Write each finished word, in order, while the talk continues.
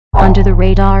Under the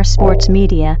Radar Sports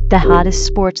Media, the hottest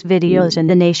sports videos in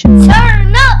the nation.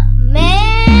 Turn up,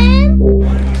 man!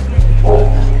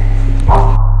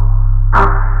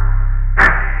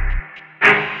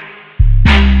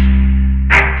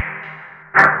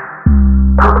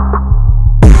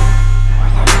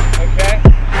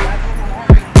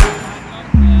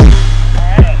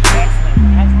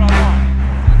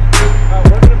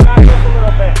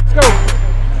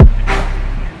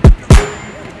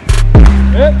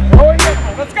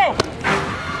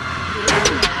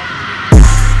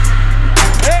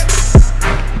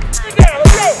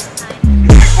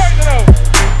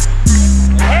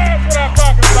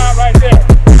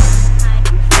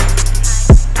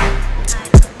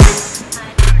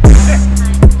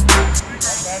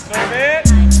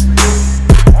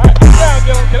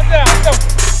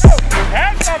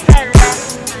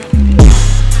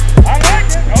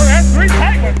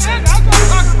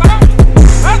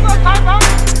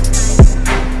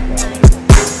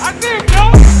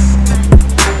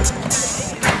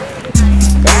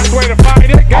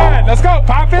 Let's go.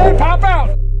 Pop in, pop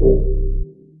out.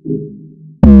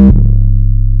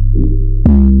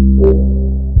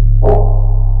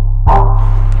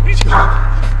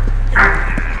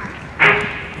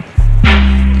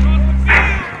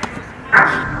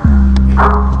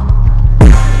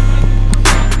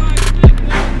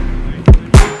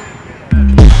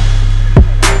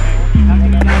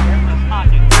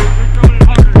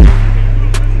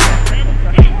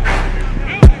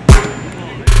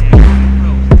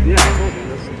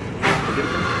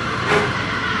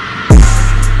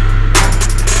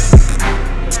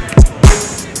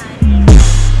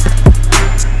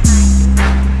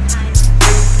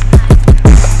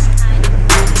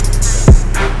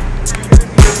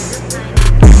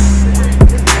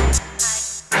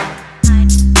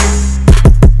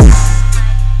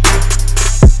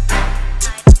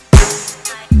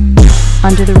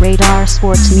 Under the Radar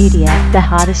Sports Media, the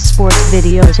hottest sports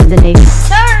videos in the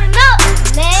nation.